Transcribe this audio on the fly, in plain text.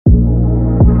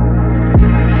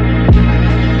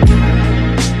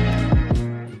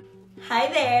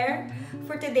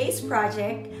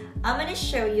project, I'm going to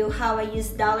show you how I use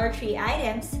Dollar Tree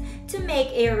items to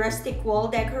make a rustic wall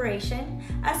decoration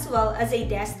as well as a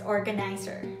desk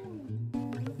organizer.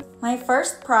 My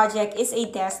first project is a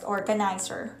desk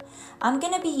organizer. I'm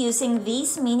going to be using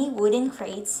these mini wooden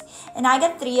crates, and I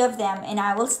got 3 of them, and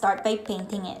I will start by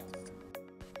painting it.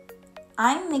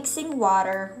 I'm mixing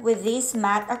water with this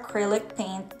matte acrylic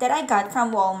paint that I got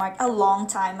from Walmart a long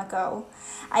time ago.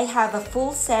 I have a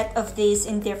full set of these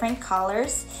in different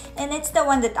colors, and it's the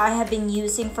one that I have been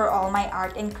using for all my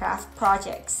art and craft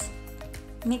projects.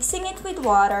 Mixing it with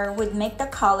water would make the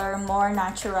color more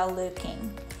natural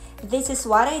looking. This is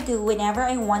what I do whenever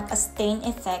I want a stain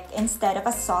effect instead of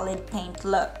a solid paint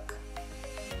look.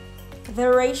 The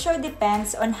ratio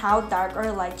depends on how dark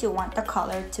or light you want the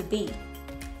color to be.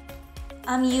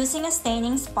 I'm using a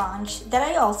staining sponge that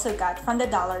I also got from the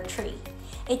Dollar Tree.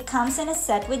 It comes in a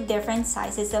set with different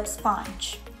sizes of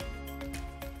sponge.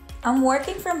 I'm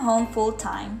working from home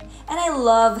full-time, and I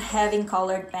love having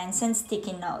colored pens and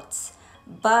sticky notes.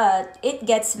 But it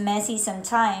gets messy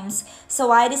sometimes,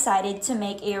 so I decided to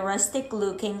make a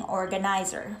rustic-looking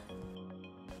organizer.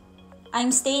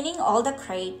 I'm staining all the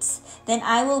crates, then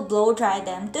I will blow dry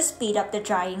them to speed up the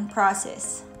drying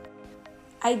process.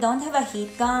 I don't have a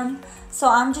heat gun, so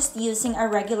I'm just using a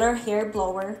regular hair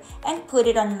blower and put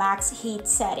it on max heat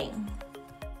setting.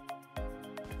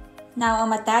 Now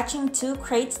I'm attaching 2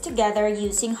 crates together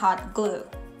using hot glue.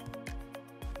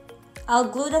 I'll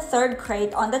glue the 3rd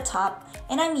crate on the top,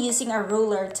 and I'm using a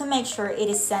ruler to make sure it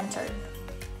is centered.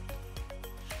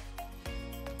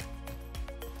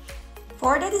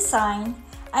 For the design,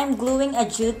 I'm gluing a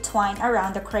jute twine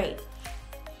around the crate.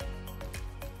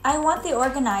 I want the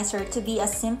organizer to be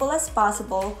as simple as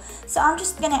possible, so I'm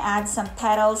just gonna add some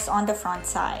petals on the front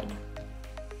side.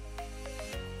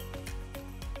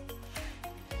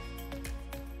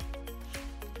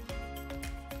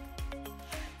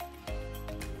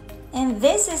 And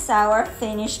this is our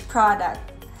finished product.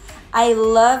 I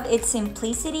love its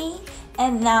simplicity,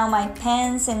 and now my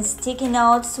pens and sticky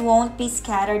notes won't be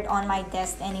scattered on my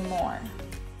desk anymore.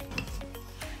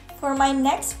 For my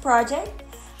next project,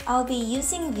 I'll be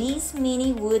using these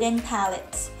mini wooden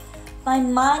pallets. My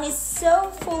mind is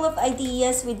so full of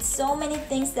ideas with so many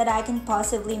things that I can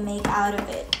possibly make out of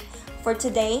it. For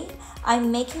today,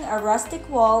 I'm making a rustic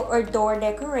wall or door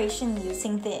decoration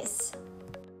using this.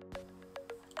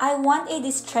 I want a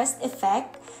distressed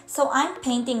effect, so I'm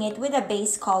painting it with a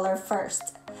base color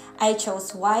first. I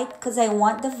chose white because I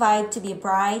want the vibe to be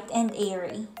bright and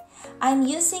airy. I'm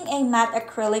using a matte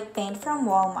acrylic paint from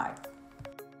Walmart.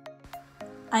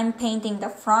 I'm painting the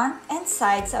front and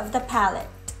sides of the palette.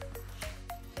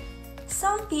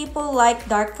 Some people like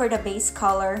dark for the base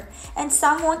color, and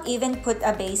some won't even put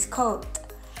a base coat.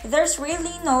 There's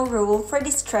really no rule for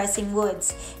distressing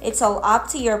woods. It's all up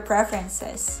to your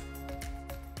preferences.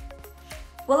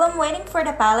 While I'm waiting for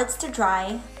the palettes to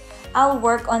dry, I'll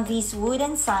work on these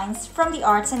wooden signs from the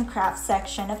Arts and Crafts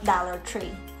section of Dollar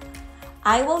Tree.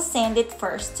 I will sand it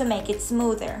first to make it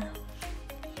smoother.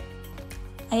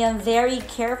 I am very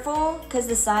careful because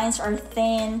the signs are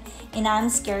thin and I'm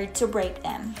scared to break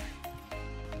them.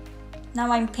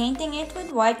 Now I'm painting it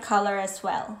with white color as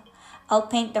well. I'll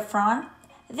paint the front,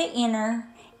 the inner,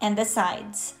 and the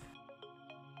sides.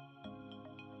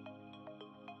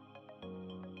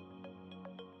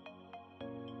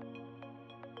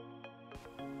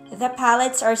 The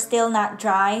palettes are still not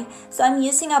dry, so I'm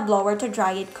using a blower to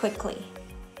dry it quickly.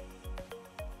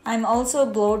 I'm also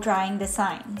blow drying the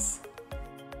signs.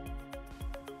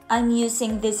 I'm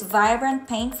using this vibrant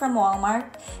paint from Walmart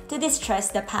to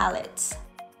distress the palettes.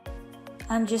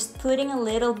 I'm just putting a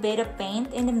little bit of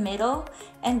paint in the middle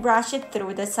and brush it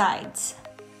through the sides.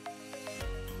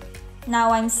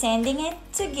 Now I'm sanding it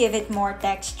to give it more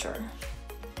texture.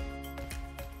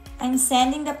 I'm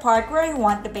sanding the part where I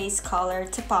want the base color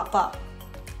to pop up.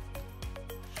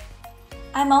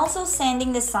 I'm also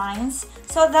sanding the signs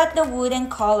so that the wooden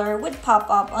color would pop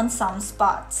up on some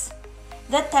spots.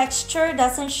 The texture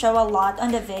doesn't show a lot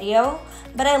on the video,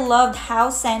 but I loved how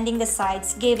sanding the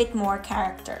sides gave it more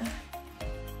character.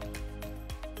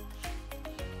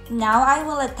 Now I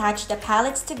will attach the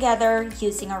palettes together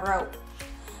using a rope.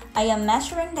 I am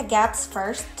measuring the gaps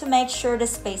first to make sure the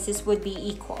spaces would be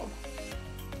equal.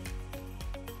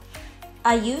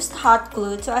 I used hot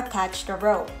glue to attach the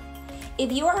rope.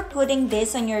 If you are putting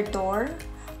this on your door,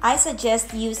 I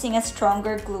suggest using a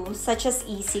stronger glue such as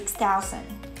E6000.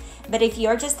 But if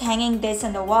you're just hanging this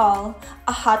on the wall,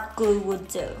 a hot glue would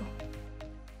do.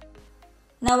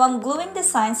 Now I'm gluing the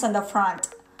signs on the front.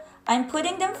 I'm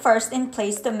putting them first in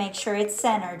place to make sure it's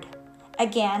centered.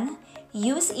 Again,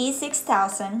 Use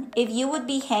E6000 if you would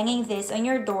be hanging this on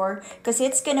your door because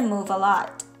it's gonna move a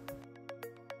lot.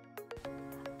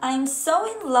 I'm so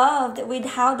in love with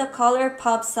how the color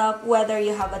pops up whether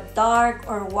you have a dark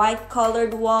or white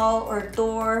colored wall or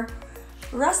door.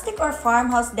 Rustic or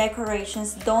farmhouse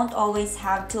decorations don't always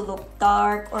have to look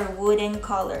dark or wooden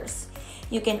colors.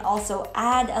 You can also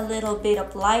add a little bit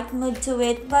of light mood to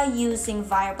it by using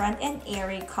vibrant and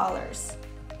airy colors.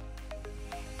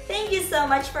 Thank you so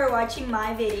much for watching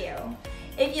my video.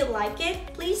 If you like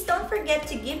it, please don't forget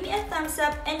to give me a thumbs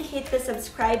up and hit the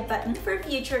subscribe button for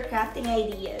future crafting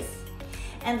ideas.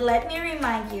 And let me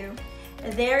remind you,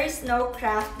 there is no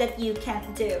craft that you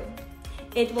can't do.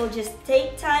 It will just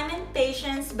take time and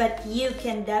patience, but you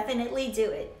can definitely do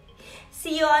it.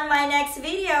 See you on my next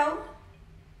video.